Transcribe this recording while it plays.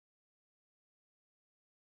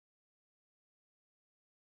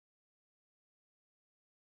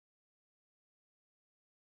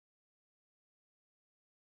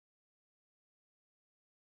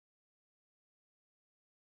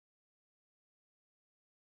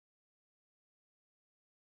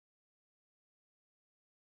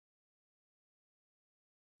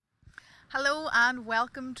Hello and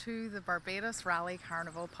welcome to the Barbados Rally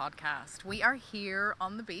Carnival podcast. We are here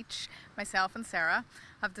on the beach. Myself and Sarah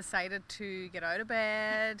have decided to get out of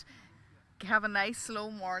bed, have a nice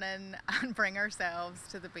slow morning and bring ourselves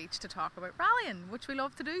to the beach to talk about rallying, which we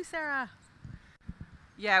love to do, Sarah.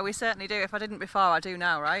 Yeah, we certainly do. If I didn't before, I do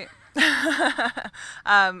now, right?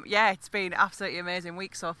 Yeah, it's been absolutely amazing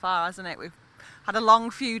week so far, hasn't it? We've had a long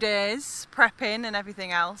few days prepping and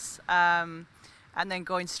everything else. And then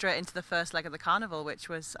going straight into the first leg of the carnival, which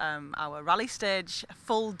was our rally stage, a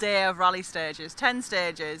full day of rally stages, 10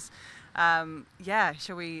 stages. Shall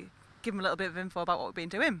we give them a little bit of info about what we've been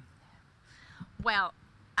doing? Well,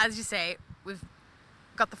 as you say, we've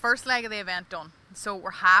got the first leg of the event done. So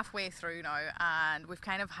we're halfway through now and we've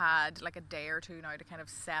kind of had like a day or two now to kind of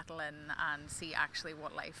settle in and see actually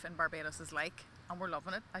what life in Barbados is like. And we're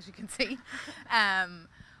loving it, as you can see.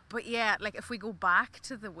 But yeah, like if we go back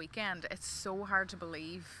to the weekend, it's so hard to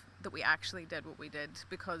believe that we actually did what we did,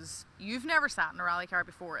 because you've never sat in a rally car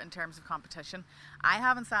before in terms of competition. I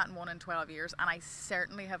haven't sat in one in 12 years and I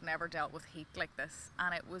certainly have never dealt with heat like this,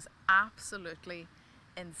 and it was absolutely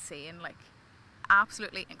insane, like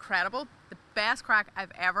absolutely incredible. The best crack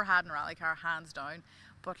I've ever had in a rally car, hands down.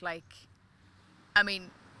 But like, I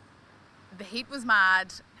mean, the heat was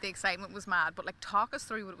mad, the excitement was mad, but like talk us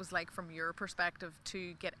through what it was like from your perspective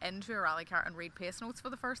to get into a rally car and read pace notes for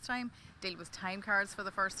the first time, deal with time cards for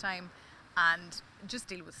the first time, and just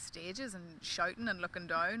deal with stages and shouting and looking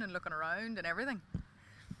down and looking around and everything.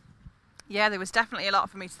 Yeah, there was definitely a lot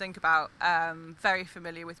for me to think about. Very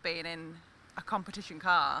familiar with being in a competition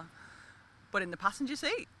car, but in the passenger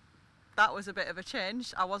seat. That was a bit of a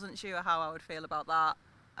change. I wasn't sure how I would feel about that.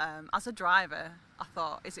 As a driver, I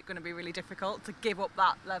thought, is it going to be really difficult to give up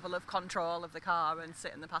that level of control of the car and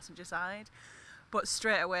sit in the passenger side? But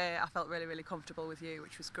straight away, I felt really, really comfortable with you,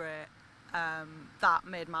 which was great. That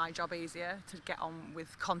made my job easier to get on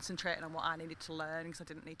with concentrating on what I needed to learn, because I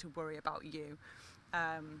didn't need to worry about you.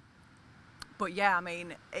 But yeah, I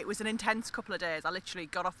mean, it was an intense couple of days. I literally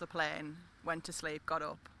got off the plane, went to sleep, got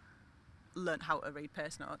up, learnt how to read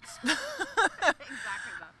pace notes.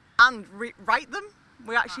 Exactly that. And write them.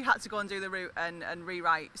 We actually had to go and do the route and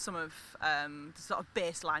rewrite some of the sort of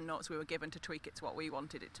baseline notes we were given to tweak it to what we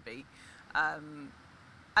wanted it to be. And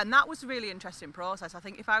that was a really interesting process. I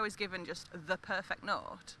think if I was given just the perfect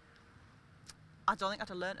note, I don't think I'd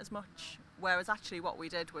have learnt as much. Whereas actually what we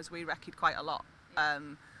did was we recce'd quite a lot.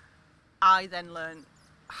 I then learned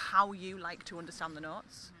how you like to understand the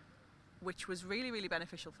notes, which was really, really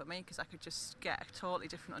beneficial for me, because I could just get a totally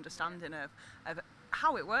different understanding of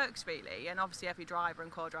how it works, really. And obviously every driver and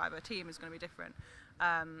co-driver team is going to be different.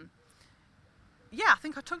 I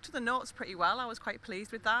think I took to the notes pretty well. I was quite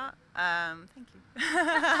pleased with that. Thank you.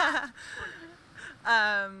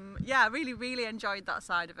 I really, really enjoyed that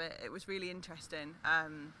side of it. It was really interesting.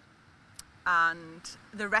 And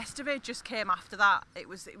the rest of it just came after that. It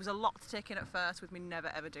was a lot to take in at first, with me never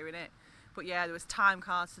ever doing it. But yeah, there was time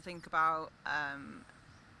cards to think about,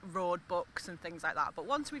 road books and things like that. But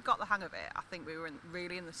once we got the hang of it, I think we were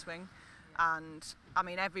really in the swing. And I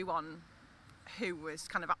mean, everyone who was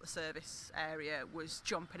kind of at the service area was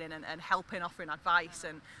jumping in and helping, offering advice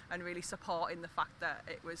and really supporting the fact that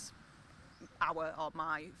it was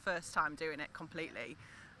my first time doing it completely.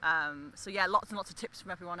 So yeah, lots and lots of tips from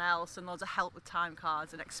everyone else, and loads of help with time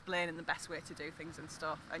cards and explaining the best way to do things and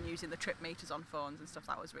stuff, and using the trip meters on phones and stuff.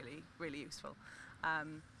 That was really, really useful.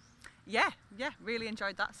 Really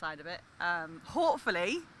enjoyed that side of it.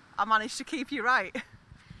 Hopefully I managed to keep you right.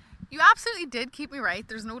 You absolutely did keep me right,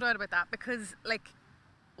 there's no doubt about that, because like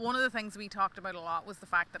one of the things we talked about a lot was the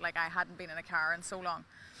fact that like I hadn't been in a car in so long.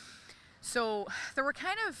 So there were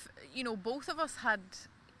kind of, both of us had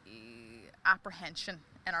apprehension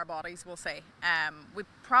in our bodies, we'll say. We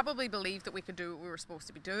probably believed that we could do what we were supposed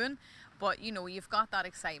to be doing, but you've got that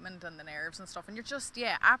excitement and the nerves and stuff, and you're just,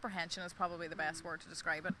 apprehension is probably the best word to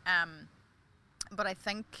describe it. But I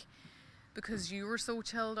think because you were so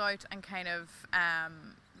chilled out and kind of,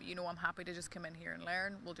 I'm happy to just come in here and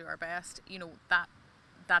learn, we'll do our best,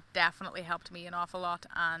 that definitely helped me an awful lot.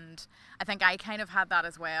 And I think I kind of had that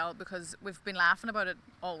as well, because we've been laughing about it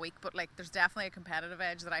all week, but like there's definitely a competitive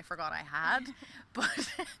edge that I forgot I had.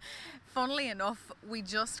 But funnily enough, we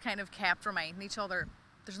just kind of kept reminding each other,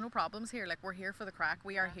 there's no problems here, like we're here for the crack,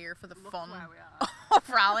 we are here for the fun of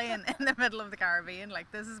rallying in the middle of the Caribbean.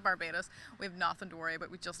 Like, this is Barbados, we have nothing to worry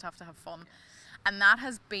about, we just have to have fun. And that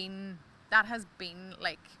has been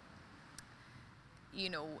like,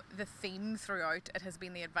 the theme throughout. It has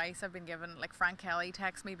been the advice I've been given. Like, Frank Kelly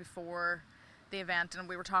texted me before the event, and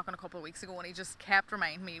we were talking a couple of weeks ago, and he just kept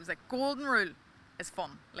reminding me, he was like, golden rule is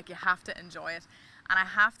fun, like you have to enjoy it. And I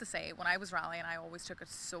have to say, when I was rallying, I always took it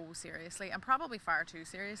so seriously, and probably far too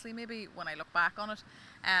seriously maybe when I look back on it.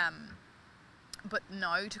 But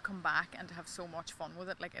now to come back and to have so much fun with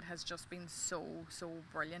it, like, it has just been so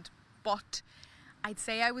brilliant. But I'd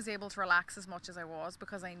say I was able to relax as much as I was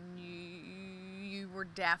because I knew you were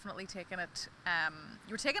definitely taking it,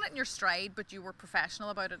 you were taking it in your stride, but you were professional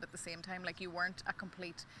about it at the same time. Like, you weren't a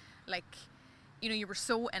complete, like, you know, you were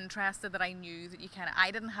so interested that I knew that I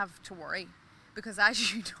didn't have to worry. Because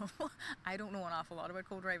as you know, I don't know an awful lot about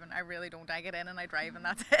co-driving. I really don't. I get in and I drive and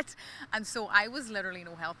that's it. And so I was literally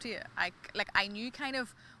no help to you. I knew kind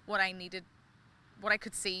of what I needed, what I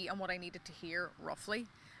could see and what I needed to hear roughly.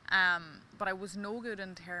 But I was no good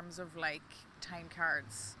in terms of like time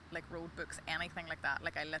cards, like road books, anything like that.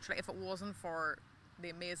 Like, I literally, if it wasn't for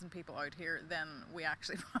the amazing people out here, then we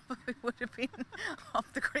actually probably would have been up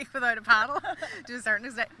the creek without a paddle to a certain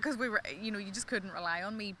extent. Because we were, you know, you just couldn't rely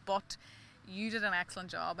on me. But you did an excellent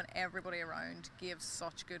job and everybody around gave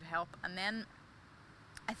such good help. And then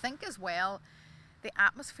I think as well, the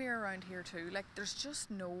atmosphere around here too, like, there's just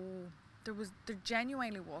there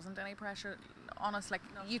genuinely wasn't any pressure on us. Like,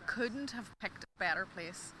 you couldn't have picked a better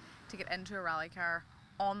place to get into a rally car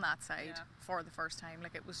on that side for the first time.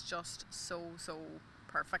 Like, it was just so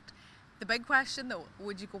perfect. The big question though,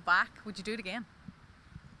 would you go back? Would you do it again?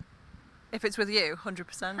 If it's with you,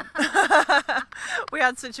 100%. We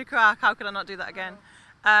had such a crack, how could I not do that again?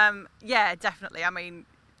 Yeah, definitely. I mean,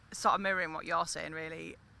 sort of mirroring what you're saying,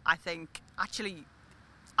 really. I think, actually,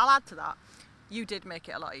 I'll add to that. You did make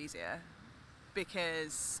it a lot easier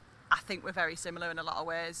because I think we're very similar in a lot of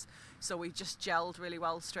ways. So we just gelled really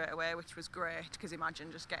well straight away, which was great, because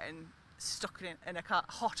imagine just getting stuck in a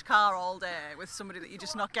hot car all day with somebody that you're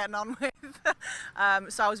just not getting on with.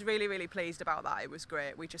 So I was really pleased about that. It was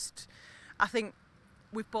great. I think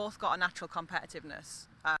we've both got a natural competitiveness.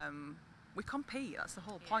 We compete, that's the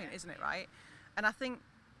whole point, isn't it, right? And I think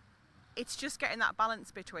it's just getting that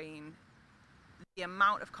balance between the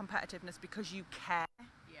amount of competitiveness because you care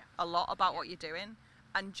a lot about what you're doing,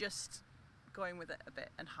 and just going with it a bit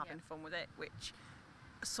and having fun with it, which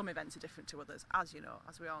some events are different to others, as you know,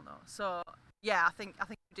 as we all know. So yeah, I think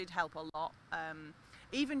it did help a lot.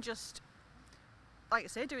 Even just, like I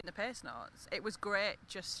say, doing the pace notes, it was great.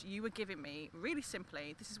 Just, you were giving me really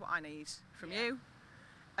simply, this is what I need from you,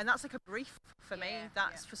 and that's like a brief for me.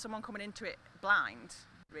 That's for someone coming into it blind,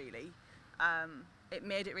 really. It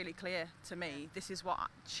made it really clear to me, this is what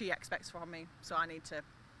she expects from me, so I need to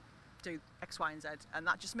do X, Y, and Z, and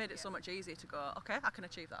that just made it so much easier to go, okay, I can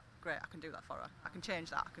achieve that, great, I can do that for her, I can change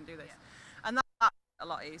that, I can do this, and that's a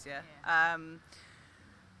lot easier. I've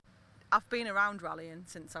been around rallying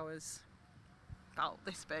since I was about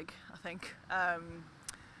this big, I think,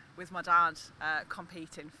 with my dad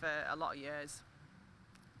competing for a lot of years,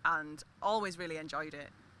 and always really enjoyed it,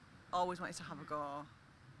 always wanted to have a go.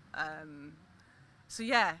 So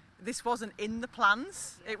yeah, this wasn't in the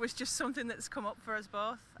plans. It was just something that's come up for us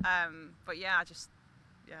both. But yeah, I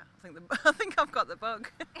think I've got the bug.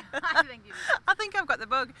 I think you do. I think I've got the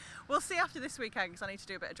bug. We'll see after this weekend, because I need to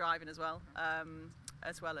do a bit of driving as well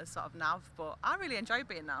as sort of nav. But I really enjoyed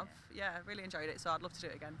being nav. Yeah, really enjoyed it. So I'd love to do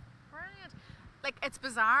it again. Brilliant. Like, it's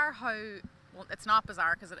bizarre how, well, it's not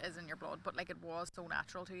bizarre because it is in your blood, but like, it was so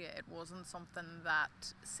natural to you. It wasn't something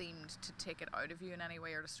that seemed to take it out of you in any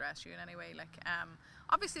way or to stress you in any way. Like,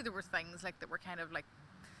 obviously there were things like that were kind of like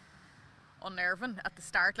unnerving at the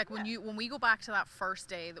start. Like, when we go back to that first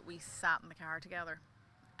day that we sat in the car together,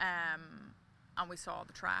 and we saw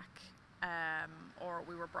the track, or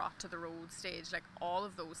we were brought to the road stage, like, all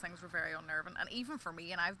of those things were very unnerving. And even for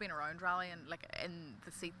me, and I've been around rallying, like, in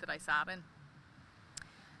the seat that I sat in,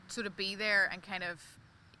 so to be there and kind of,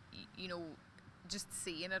 you know, just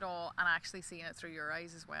seeing it all and actually seeing it through your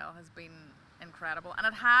eyes as well has been incredible. And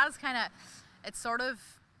it has kind of, it's sort of,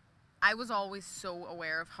 I was always so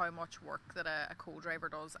aware of how much work that a co-driver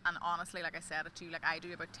does, and honestly, like I said it to you, like, I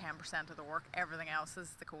do about 10% of the work, everything else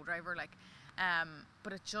is the co-driver, like,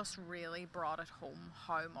 but it just really brought it home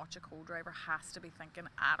how much a co-driver has to be thinking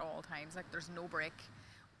at all times. Like, there's no break.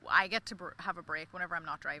 I get to have a break whenever I'm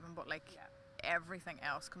not driving, but like, everything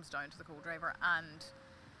else comes down to the co-driver, and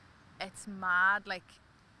it's mad. Like,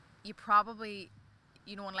 you probably,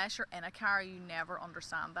 you know, unless you're in a car, you never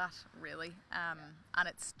understand that, really. And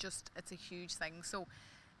it's a huge thing. So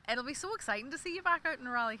it'll be so exciting to see you back out in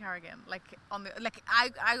a rally car again. Like,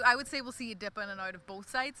 I would say we'll see you dip in and out of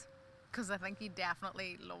both sides, because I think you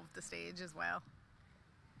definitely loved the stage as well.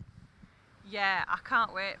 Yeah, I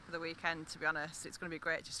can't wait for the weekend, to be honest. It's going to be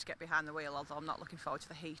great just to get behind the wheel, although I'm not looking forward to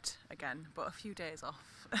the heat again. But a few days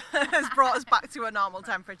off has brought us back to a normal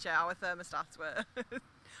temperature. Our thermostats were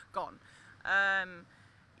gone.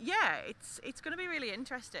 Yeah, it's going to be really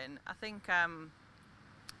interesting. I think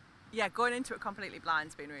yeah, going into it completely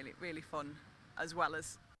blind's been really fun, as well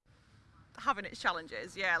as having its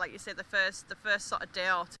challenges. Yeah, like you said, the first sort of day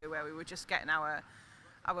or two where we were just getting our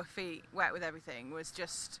feet wet with everything was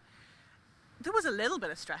just, there was a little bit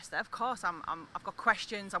of stress there. Of course, I've got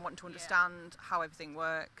questions. I want to understand how everything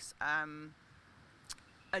works, and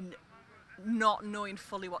not knowing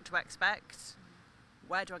fully what to expect.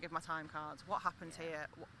 Where do I give my time cards? What happens here?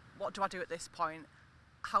 What do I do at this point?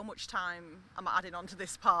 How much time am I adding on to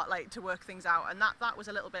this part, like, to work things out? And that was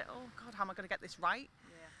a little bit, oh God, how am I going to get this right?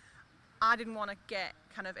 Yeah. I didn't want to get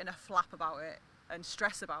kind of in a flap about it and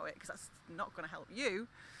stress about it, because that's not going to help you.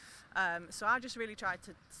 So I just really tried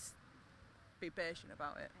to be patient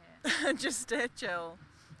about it, and just stay chill.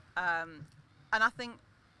 And I think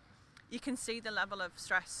you can see the level of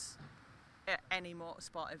stress at any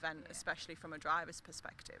motorsport event, especially from a driver's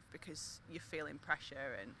perspective, because you're feeling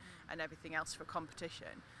pressure and everything else for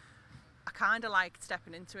competition. I kind of liked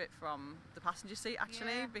stepping into it from the passenger seat,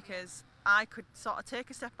 actually, because I could sort of take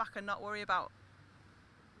a step back and not worry about,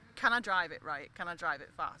 can I drive it right? Can I drive it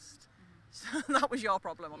fast? So that was your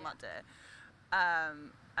problem on that day.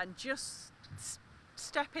 And just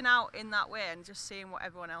stepping out in that way and just seeing what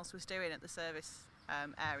everyone else was doing at the service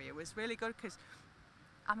area was really good, because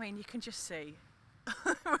I mean, you can just see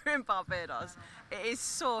we're in Barbados. It is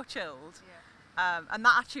so chilled, and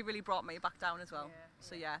that actually really brought me back down as well.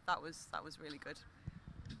 So yeah, that was really good.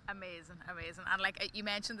 Amazing. And like you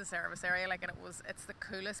mentioned the service area, like, and it's the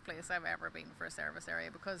coolest place I've ever been for a service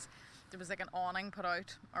area, because there was like an awning put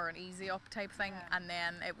out, or an easy up type thing, and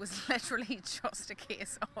then it was literally just a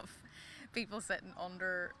case of people sitting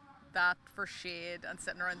under that for shade and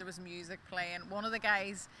sitting around. There was music playing. One of the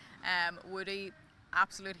guys, Woody,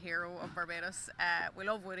 absolute hero of Barbados, we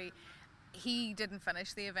love Woody, he didn't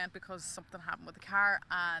finish the event because something happened with the car,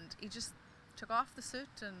 and he just took off the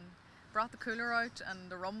suit and brought the cooler out, and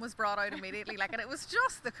the rum was brought out immediately, like, and it was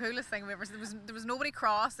just the coolest thing we've ever seen. There was nobody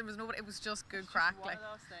cross, there was nobody, it was just good crack, one like, of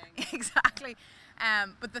those things. exactly.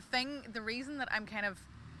 But the reason that I'm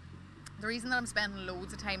spending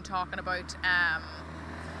loads of time talking about,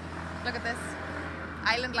 look at this,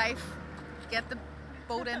 island life, get the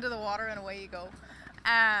boat into the water and away you go.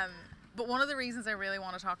 But one of the reasons I really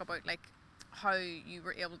want to talk about, like, how you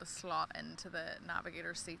were able to slot into the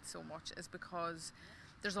navigator seat so much is because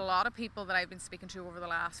there's a lot of people that I've been speaking to over the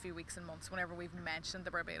last few weeks and months whenever we've mentioned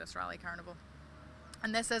the Barbados Rally Carnival.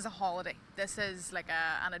 And this is a holiday. This is like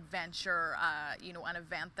an adventure, you know, an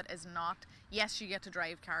event that is not, yes, you get to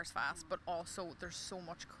drive cars fast, but also there's so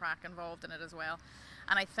much crack involved in it as well.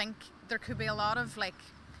 And I think there could be a lot of, like,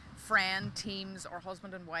 friend teams or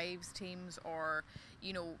husband and wives teams, or,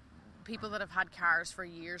 you know, people that have had cars for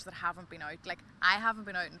years that haven't been out. Like, I haven't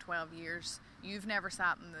been out in 12 years. You've never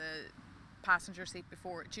sat in the passenger seat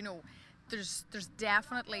before. Do you know, there's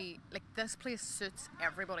definitely, like, this place suits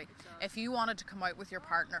everybody. If you wanted to come out with your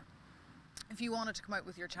partner, if you wanted to come out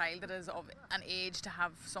with your child that is of an age to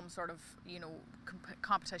have some sort of, you know,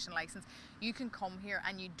 competition license, you can come here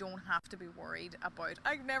and you don't have to be worried about,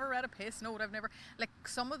 I've never read a pace note, I've never, like,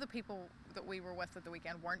 some of the people that we were with at the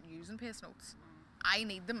weekend weren't using pace notes. I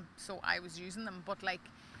need them, so I was using them, but, like,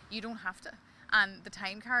 you don't have to. And the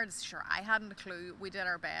time cards, sure, I hadn't a clue. We did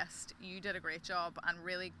our best. You did a great job and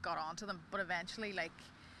really got onto them. But eventually, like,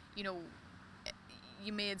 you know,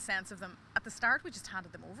 you made sense of them. At the start, we just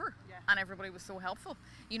handed them over, and everybody was so helpful.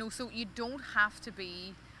 You know, so you don't have to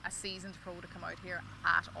be a seasoned pro to come out here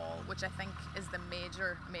at all, which I think is the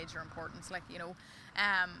major importance. Like, you know,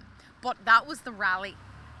 but that was the rally.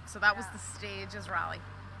 So that was the stages rally.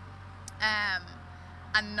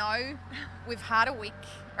 And now we've had a week,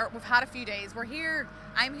 or we've had a few days. We're here,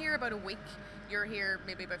 I'm here about a week, you're here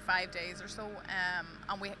maybe about 5 days or so,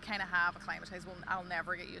 and we kind of have acclimatized. Well, I'll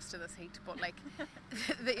never get used to this heat, but, like,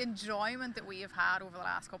 the enjoyment that we have had over the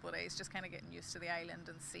last couple of days, just kind of getting used to the island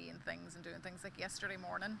and seeing things and doing things. Like yesterday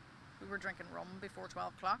morning, we were drinking rum before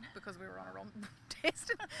 12 o'clock because we were on a rum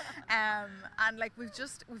tasting. And, like, we've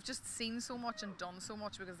just seen so much and done so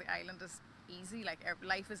much because the island is easy, like,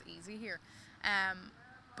 life is easy here.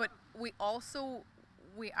 But we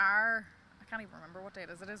are, I can't even remember what day it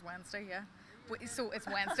is. It is Wednesday, yeah. So it's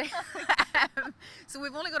Wednesday. So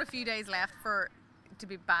we've only got a few days left to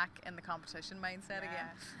be back in the competition mindset again.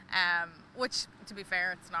 Which, to be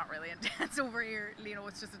fair, it's not really intense over here. You know,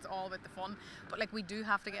 it's all about the fun. But, like, we do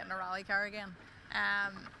have to get in a rally car again.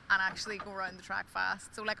 And actually go around the track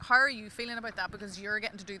fast. So, like, how are you feeling about that? Because you're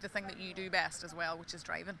getting to do the thing that you do best as well, which is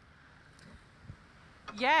driving.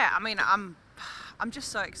 Yeah, I mean, I'm just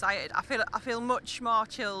so excited. I feel much more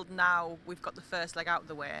chilled now. We've got the first leg out of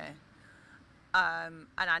the way. and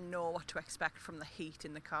I know what to expect from the heat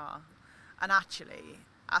in the car. And actually,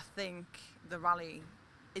 I think the rally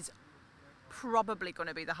is probably going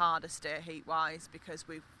to be the hardest day heat-wise, because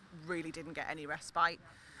we really didn't get any respite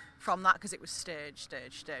from that, because it was stage. So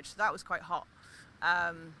that was quite hot.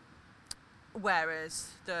 Whereas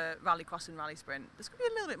the rallycross and rally sprint, there's going to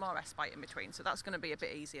be a little bit more respite in between, so that's going to be a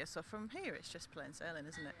bit easier. So from here, it's just plain sailing,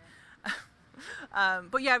 isn't it?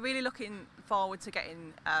 But yeah, really looking forward to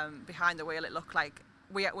getting behind the wheel. It looked like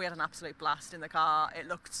we had an absolute blast in the car. It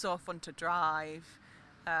looked so fun to drive.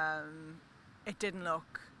 It didn't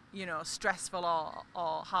look, stressful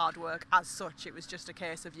or hard work as such. It was just a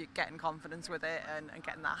case of you getting confidence with it and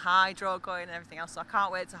getting that hydro going and everything else. So I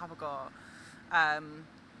can't wait to have a go.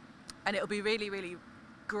 And it'll be really, really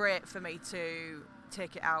great for me to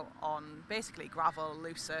take it out on basically gravel,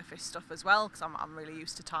 loose surface stuff as well, because I'm really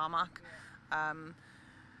used to tarmac.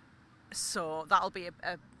 So that'll be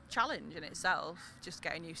a challenge in itself, just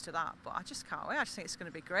getting used to that. But I just can't wait. I just think it's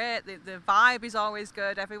going to be great. The vibe is always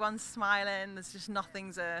good. Everyone's smiling. There's just nothing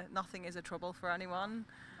is a trouble for anyone.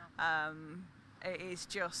 It is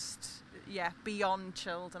just, beyond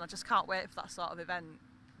chilled, and I just can't wait for that sort of event,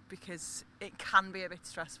 because it can be a bit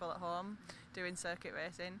stressful at home doing circuit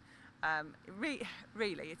racing.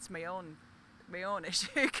 Really, it's my own issue,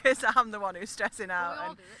 because I'm the one who's stressing out. We all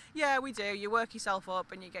And do it. yeah, we do. You work yourself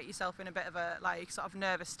up and you get yourself in a bit of a sort of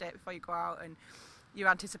nervous state before you go out, and you're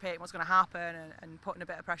anticipating what's going to happen and putting a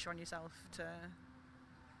bit of pressure on yourself to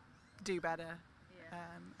do better,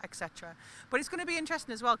 etc. But it's going to be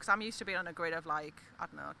interesting as well, because I'm used to being on a grid of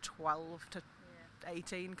 12 to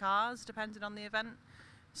 18 cars, depending on the event.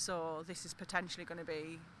 So this is potentially going to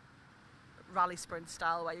be rally sprint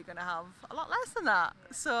style, where you're going to have a lot less than that.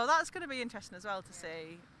 So that's going to be interesting as well to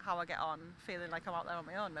see how I get on, feeling like I'm out there on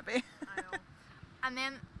my own maybe. I know. And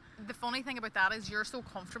then the funny thing about that is you're so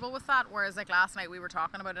comfortable with that, whereas last night we were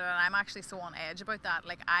talking about it, and I'm actually so on edge about that.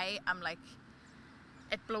 I am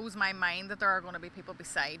it blows my mind that there are going to be people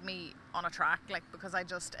beside me on a track, because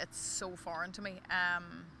it's so foreign to me.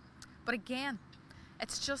 But again,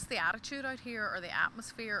 it's just the attitude out here, or the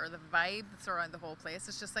atmosphere, or the vibe that's around the whole place.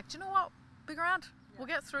 It's just do you know what? Be grand. We'll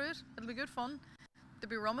get through it. It'll be good fun. There'll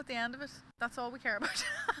be rum at the end of it. That's all we care about.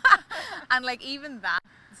 And even that,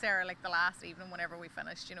 Sarah, the last evening whenever we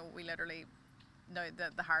finished, we literally,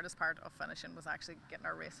 the hardest part of finishing was actually getting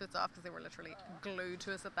our race suits off, because they were literally glued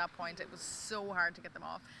to us at that point. It was so hard to get them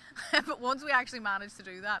off. But once we actually managed to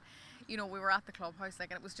do that, we were at the clubhouse,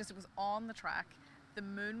 and it was on the track. The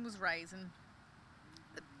moon was rising.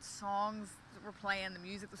 The songs were playing, the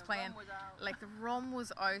music was playing, the rum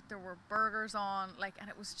was out, there were burgers on, and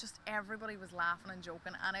it was just, everybody was laughing and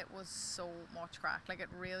joking, and it was so much crack. It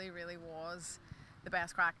really, really was the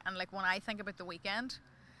best crack. And when I think about the weekend,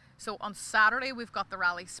 so on Saturday we've got the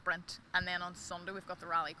rally sprint, and then on Sunday we've got the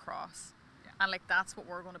rally cross, and that's what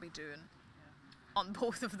we're going to be doing on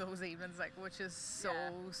both of those evenings, which is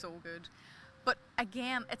so good. But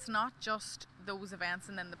again, it's not just those events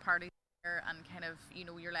and then the party and kind of,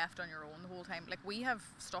 you're left on your own the whole time. We have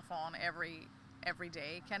stuff on every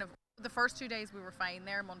day. Kind of the first 2 days we were fine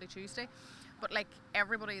there, Monday, Tuesday, but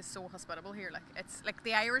everybody is so hospitable here. It's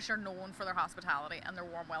the Irish are known for their hospitality and their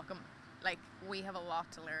warm welcome. We have a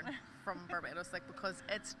lot to learn from Barbados, because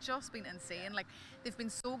it's just been insane. They've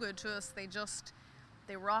been so good to us.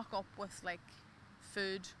 They rock up with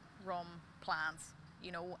food, rum, plans,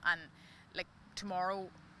 and tomorrow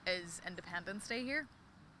is Independence Day here.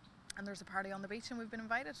 And there's a party on the beach, and we've been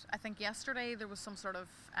invited. I think yesterday there was some sort of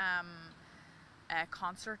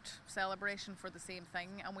concert celebration for the same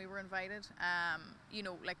thing, and we were invited.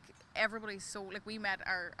 Everybody's so, we met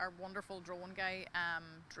our wonderful drone guy,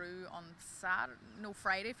 Drew, on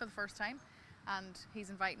Friday for the first time, and he's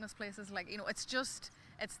inviting us places.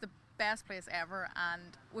 It's the best place ever,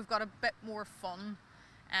 and we've got a bit more fun.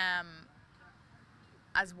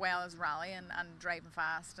 As well as rallying and driving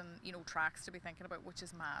fast, and tracks to be thinking about, which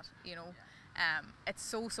is mad. It's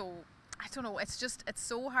so I don't know, it's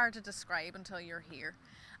so hard to describe until you're here.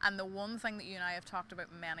 And the one thing that you and I have talked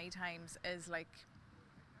about many times is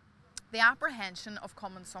the apprehension of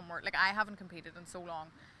coming somewhere. I haven't competed in so long.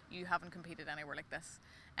 You haven't competed anywhere like this.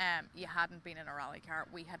 You hadn't been in a rally car.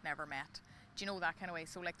 We had never met. Do you know, that kind of way?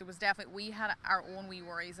 So there was definitely, we had our own wee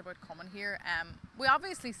worries about coming here. We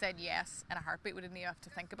obviously said yes in a heartbeat. We didn't even have to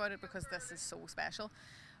think about it, because this is so special.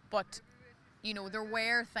 But there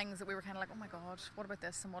were things that we were kind of oh my God, what about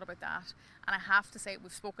this and what about that? And I have to say,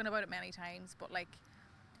 we've spoken about it many times, but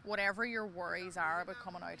whatever your worries are about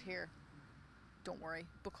coming out here, don't worry,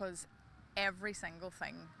 because every single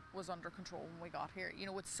thing was under control when we got here. You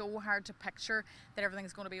know, it's so hard to picture that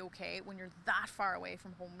everything's going to be okay when you're that far away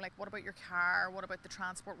from home. Like, what about your car? What about the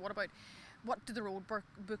transport? What do the road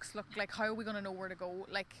books look like? How are we going to know where to go?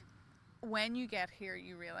 Like, when you get here,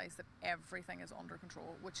 you realise that everything is under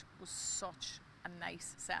control, which was such a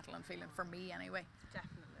nice settling feeling for me anyway.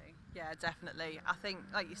 Definitely. Yeah, definitely. I think,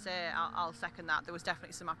 like you say, I'll second that. There was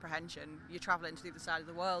definitely some apprehension. You're travelling to the other side of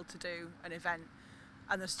the world to do an event,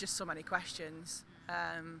 and there's just so many questions.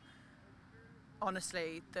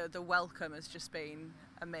 Honestly, the welcome has just been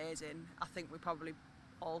amazing. I think we probably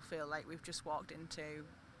all feel like we've just walked into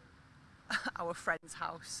our friend's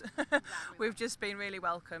house. We've just been really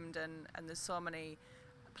welcomed, and there's so many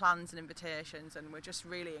plans and invitations, and we're just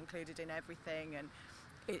really included in everything. And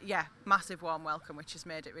massive warm welcome, which has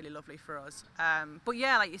made it really lovely for us. But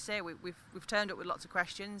yeah, like you say, we've turned up with lots of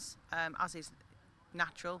questions, as is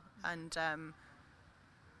natural, and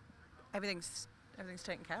everything's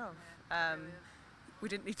taken care of. We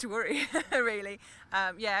didn't need to worry really.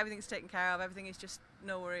 Everything's taken care of. Everything is just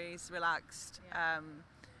no worries, relaxed,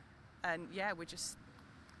 and we're just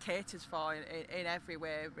catered for in every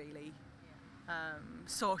way really.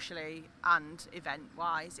 Socially and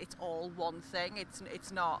event-wise, it's all one thing.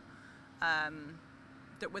 It's not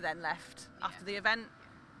that we're then left after the event.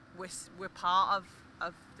 We're part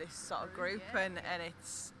of this sort of group, and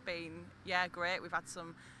it's been great. We've had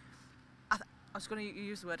some. I was going to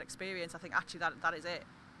use the word experience. I think actually that is it.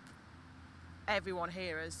 Everyone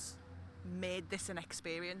here has made this an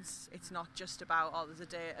experience. It's not just about there's a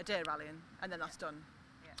day rallying and then that's done.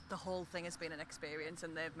 The whole thing has been an experience,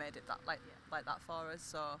 and they've made it that like that for us.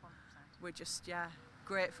 So 100%. We're just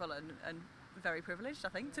grateful and very privileged, I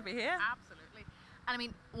think, to be here. Absolutely. And I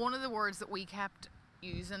mean, one of the words that we kept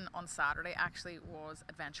using on Saturday actually was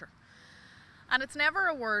adventure. And it's never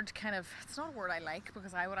a word it's not a word I like,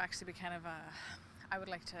 because I would actually be I would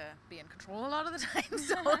like to be in control a lot of the time.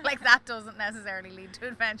 So like that doesn't necessarily lead to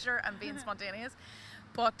adventure and being spontaneous.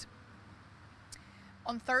 But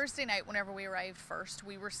on Thursday night, whenever we arrived first,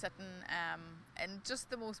 we were sitting in just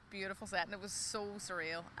the most beautiful setting. It was so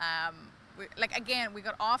surreal. We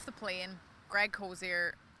got off the plane. Greg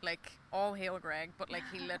Cozier, like, all hail Greg, but like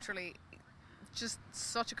he literally, just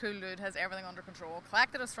such a cool dude, has everything under control.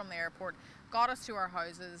 Collected us from the airport, got us to our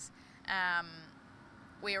houses.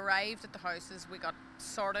 We arrived at the houses. We got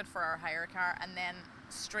sorted for our hire car, and then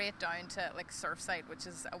straight down to like Surfside, which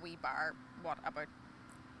is a wee bar. About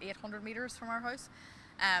 800 metres from our house,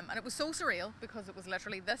 and it was so surreal because it was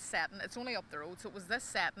literally this setting. It's only up the road, so it was this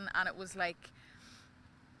setting, and it was like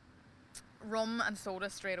rum and soda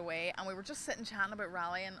straight away, and we were just sitting chatting about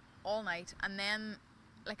rallying all night. And then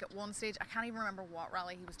like at one stage, I can't even remember what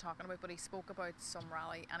rally he was talking about, but he spoke about some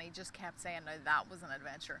rally, and he just kept saying, now that was an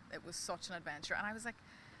adventure. It was such an adventure. And I was like,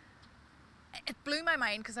 it blew my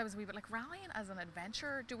mind, because I was a wee bit like, rallying as an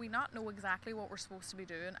adventure? Do we not know exactly what we're supposed to be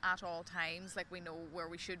doing at all times? Like, we know where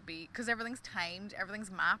we should be, because everything's timed,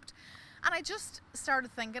 everything's mapped. And I just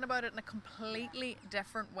started thinking about it in a completely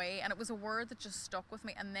different way, and it was a word that just stuck with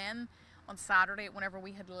me. And then on Saturday, whenever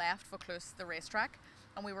we had left Vaucluse, the racetrack,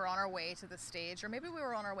 and we were on our way to the stage, or maybe we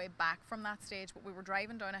were on our way back from that stage, but we were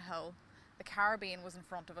driving down a hill, the Caribbean was in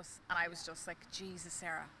front of us, and I was just like, Jesus,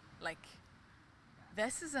 Sarah, like,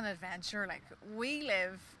 this is an adventure. Like, we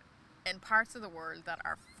live in parts of the world that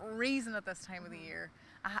are freezing at this time of the year.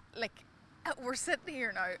 We're sitting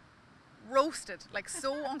here now, roasted, like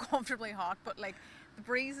so uncomfortably hot, but like the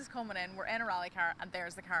breeze is coming in, we're in a rally car, and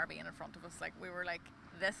there's the Caribbean in front of us. Like, we were like,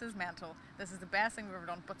 this is mental. This is the best thing we've ever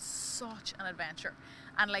done, but such an adventure.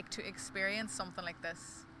 And like, to experience something like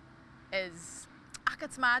this is,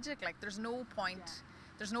 it's magic. Like, there's no point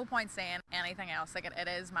saying anything else. Like, it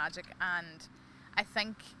is magic. And I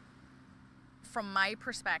think from my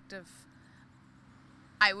perspective,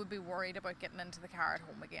 I would be worried about getting into the car at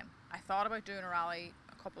home again. I thought about doing a rally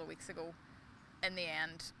a couple of weeks ago. In the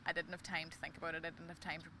end, I didn't have time to think about it. I didn't have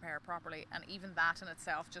time to prepare properly. And even that in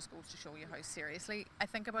itself just goes to show you how seriously I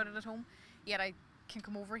think about it at home. Yet I can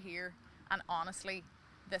come over here, and honestly,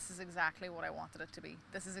 this is exactly what I wanted it to be.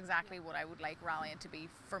 This is exactly what I would like rallying to be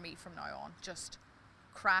for me from now on. Just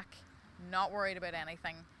crack, not worried about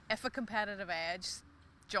anything. If a competitive edge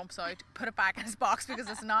jumps out, put it back in his box, because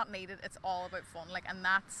it's not needed. It's all about fun. Like, and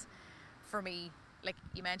that's, for me, like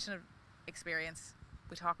you mentioned, experience.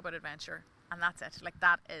 We talk about adventure, and that's it. Like,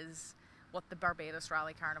 that is what the Barbados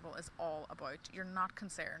Rally Carnival is all about. You're not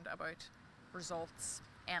concerned about results,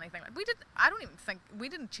 anything. We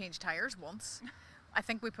didn't change tyres once. I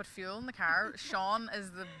think we put fuel in the car. Sean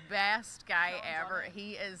is the best guy ever.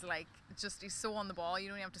 He is like, he's so on the ball. You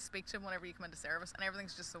don't even have to speak to him whenever you come into service, and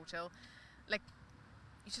everything's just so chill. Like,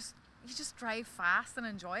 you just drive fast and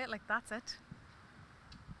enjoy it. Like, that's it.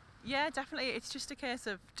 Yeah, definitely. It's just a case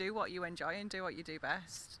of do what you enjoy and do what you do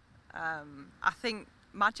best. I think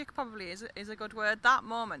magic probably is a good word. That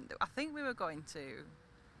moment, I think we were going to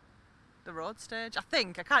the road stage. I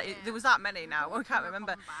can't. Yeah. There was that many now. I can't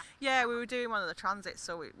remember. Yeah, we were doing one of the transits,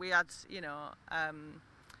 so we had, you know,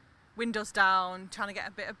 windows down, trying to get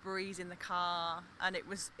a bit of breeze in the car, and it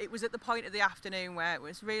was at the point of the afternoon where it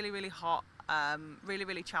was really, really hot, really,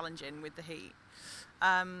 really challenging with the heat,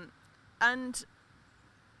 and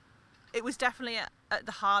it was definitely at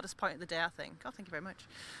the hardest point of the day, I think. Oh, thank you very much.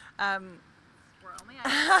 We're on the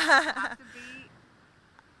island.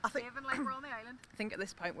 Have to be behaving like we're on the island. I think at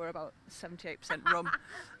this point we're about 78% rum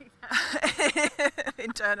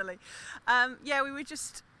internally. Yeah, we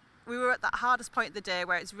were at that hardest point of the day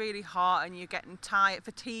where it's really hot and you're getting tired,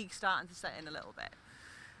 fatigue starting to set in a little bit.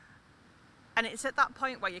 And it's at that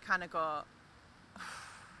point where you kind of go,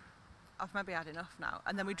 I've maybe had enough now.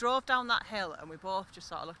 And then we drove down that hill and we both just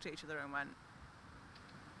sort of looked at each other and went,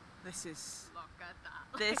 this is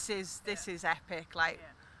epic. Like,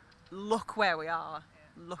 look where we are.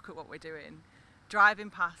 Look at what we're doing.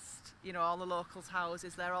 Driving past, you know, all the locals'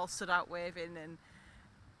 houses, they're all stood out waving, and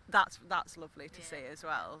that's lovely to see as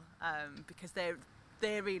well, because they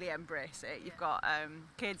really embrace it. You've got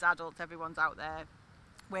kids, adults, everyone's out there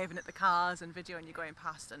waving at the cars and videoing you going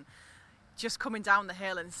past, and just coming down the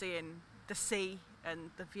hill and seeing the sea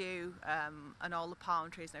and the view, and all the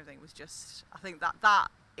palm trees and everything was just, I think that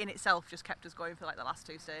in itself just kept us going for like the last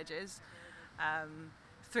two stages.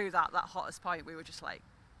 Through that hottest point, we were just like,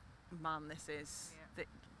 man, this is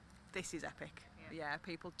epic. Yeah,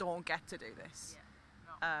 people don't get to do this.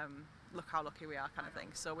 Look how lucky we are, kind of thing.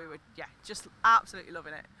 So we were, just absolutely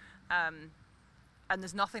loving it. And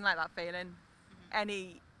there's nothing like that feeling.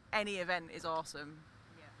 Any event is awesome,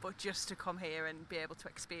 but just to come here and be able to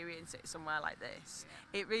experience it somewhere like this,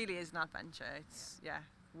 it really is an adventure. It's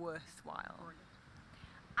worthwhile.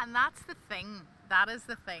 And that's the thing. That is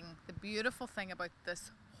the thing. The beautiful thing about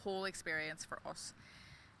this whole experience for us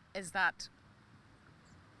is that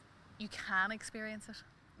you can experience it.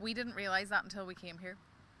 We didn't realize that until we came here.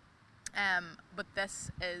 But this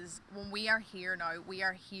is, when we are here now, we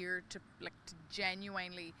are here to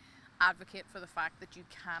genuinely advocate for the fact that you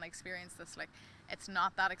can experience this. Like, it's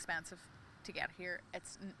not that expensive to get here.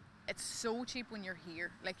 It's so cheap when you're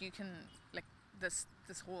here. Like, you can, like, this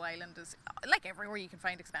whole island is, like everywhere you can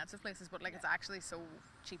find expensive places, but like it's actually so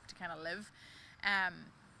cheap to kind of live.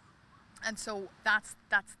 And so that's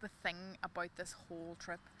the thing about this whole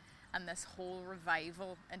trip and this whole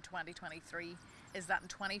revival in 2023, is that in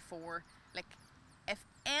 24, like, if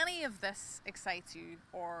any of this excites you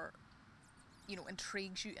or, you know,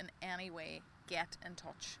 intrigues you in any way, get in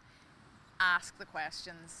touch, ask the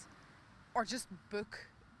questions, or just book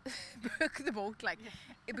the boat, like,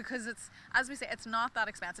 because it's, as we say, it's not that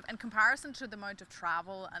expensive in comparison to the amount of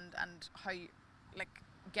travel and how you, like,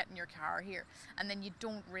 getting your car here. And then you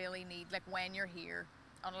don't really need, like, when you're here,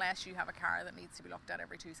 unless you have a car that needs to be looked at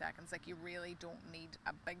every 2 seconds, like, you really don't need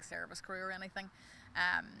a big service crew or anything.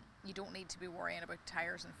 You don't need to be worrying about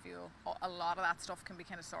tires and fuel. A lot of that stuff can be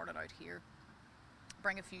kind of sorted out here.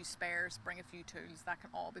 Bring a few spares, bring a few tools, that can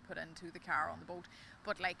all be put into the car on the boat.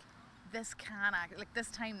 But like, this can act, like, this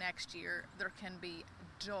time next year there can be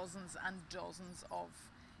dozens and dozens of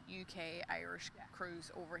UK Irish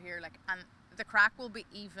crews over here, like, and the crack will be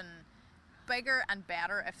even bigger and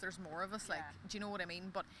better if there's more of us. Like, do you know what I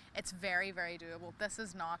mean? But it's very, very doable. This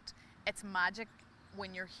is not, it's magic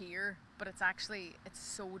when you're here, but it's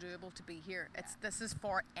so doable to be here. This is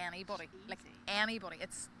for anybody, like anybody.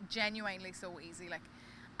 It's genuinely so easy, like,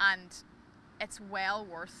 and it's well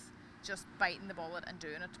worth just biting the bullet and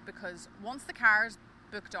doing it, because once the car's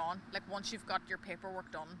booked on, like, once you've got your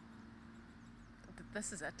paperwork done,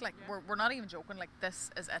 this is it. Like, we're not even joking. Like,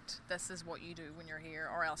 this is it. This is what you do when you're here,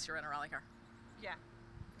 or else you're in a rally car.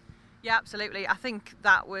 Yeah, absolutely. I think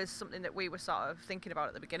that was something that we were sort of thinking about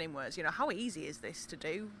at the beginning, was, you know, how easy is this to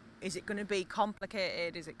do? Is it going to be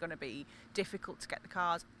complicated? Is it going to be difficult to get the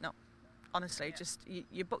cars? No, honestly, just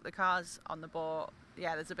you book the cars on the boat.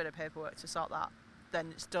 Yeah, there's a bit of paperwork to sort that, then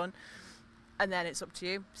it's done, and then it's up to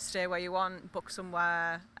you. Stay where you want, book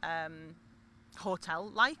somewhere, hotel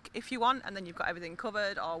like if you want, and then you've got everything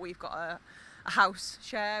covered. Or we've got a house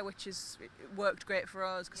share, which has worked great for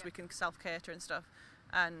us because we can self-cater and stuff.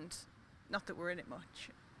 And not that we're in it much,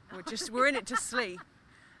 we're in it to sleep.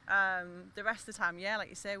 The rest of the time, like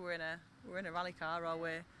you say, we're in a rally car, or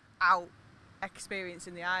we're out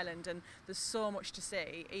experiencing the island. And there's so much to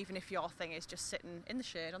see, even if your thing is just sitting in the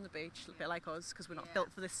shade on the beach, a bit like us, because we're not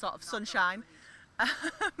built for this sort of sunshine.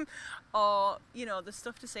 Or, you know, there's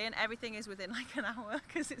stuff to see, and everything is within like an hour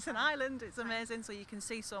because it's an island. It's amazing, so you can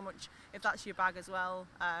see so much if that's your bag as well.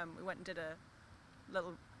 We went and did a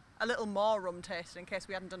little more rum tasting in case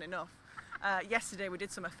we hadn't done enough. Yesterday we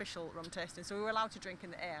did some official rum tasting, so we were allowed to drink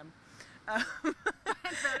in the AM. In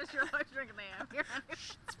fairness, you're allowed to drink in the AM.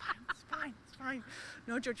 It's fine.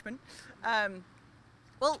 No judgment.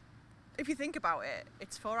 Well, if you think about it,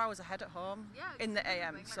 it's 4 hours ahead at home in the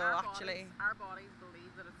AM. Like so our actually, our bodies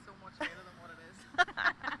believe that it's so much later than what it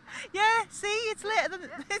is. yeah. See, it's later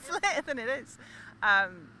than it is.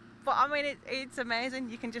 But I mean, it's amazing.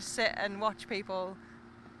 You can just sit and watch people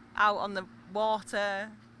out on the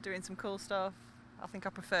water doing some cool stuff. I think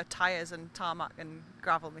I prefer tyres and tarmac and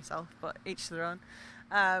gravel myself, but each to their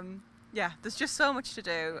own. Yeah, there's just so much to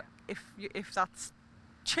do. If that's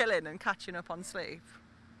chilling and catching up on sleep,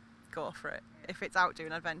 go for it. If it's out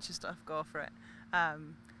doing adventure stuff, go for it.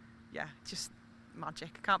 Yeah, just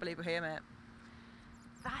magic. I can't believe we're here, mate.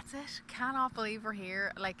 That's it. Cannot believe we're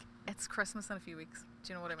here. Like, it's Christmas in a few weeks.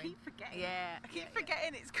 Do you know what I mean? I keep forgetting. Yeah. I keep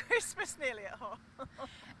forgetting it's Christmas nearly at home.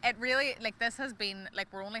 It really, like, this has been, like,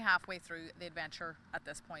 we're only halfway through the adventure at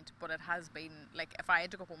this point, but it has been, like, if I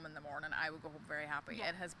had to go home in the morning, I would go home very happy. Yeah.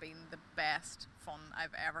 It has been the best fun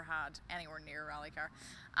I've ever had anywhere near a rally car.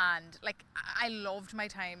 And, like, I loved my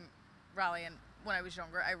time rallying when I was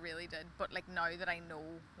younger. I really did. But, like, now that I know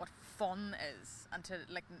what fun is, and to,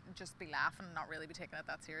 like, just be laughing and not really be taking it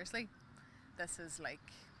that seriously, this is, like,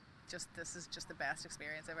 this is just the best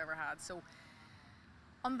experience I've ever had. So,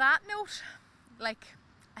 on that note, like,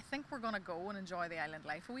 I think we're going to go and enjoy the island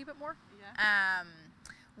life a wee bit more. Yeah.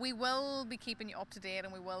 We will be keeping you up to date,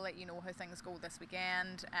 and we will let you know how things go this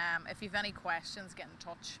weekend. If you've any questions, get in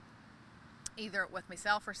touch either with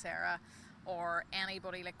myself or Sarah, or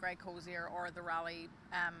anybody like Greg Cozier or the rally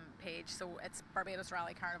page. So it's Barbados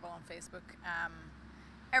Rally Carnival on Facebook.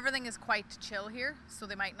 Everything is quite chill here, so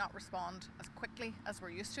they might not respond as quickly as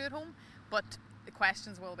we're used to at home, but the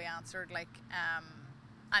questions will be answered. Like,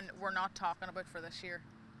 and we're not talking about for this year.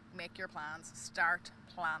 Make your plans. Start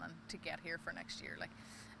planning to get here for next year. Like,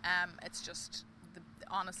 it's just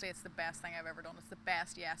honestly, it's the best thing I've ever done. It's the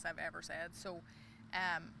best yes I've ever said. So,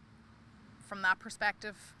 from that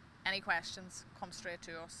perspective, any questions, come straight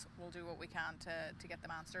to us. We'll do what we can to get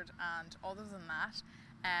them answered. And other than that,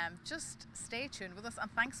 just stay tuned with us,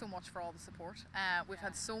 and thanks so much for all the support. We've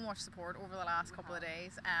had so much support over the last couple of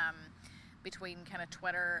days, between kind of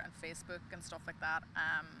Twitter and Facebook and stuff like that.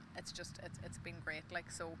 It's been great.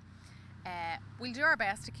 Like, so we'll do our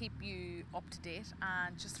best to keep you up to date,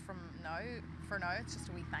 and just for now it's just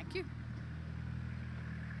a wee thank you.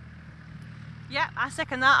 Yeah, I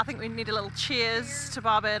second that. I think we need a little cheers to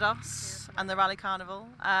Barbados and the Rally Carnival.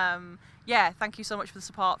 Yeah, thank you so much for the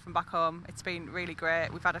support from back home. It's been really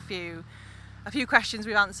great. We've had a few questions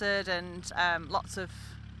we've answered, and lots of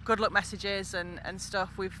good luck messages and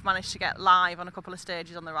stuff. We've managed to get live on a couple of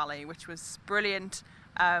stages on the rally, which was brilliant.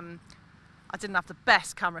 I didn't have the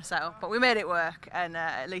best camera setup, but we made it work, and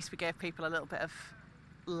at least we gave people a little bit of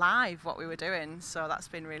live what we were doing, so that's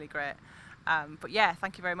been really great. But yeah,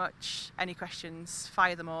 thank you very much. Any questions,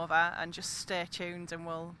 fire them over, and just stay tuned, and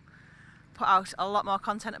we'll put out a lot more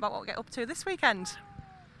content about what we get up to this weekend.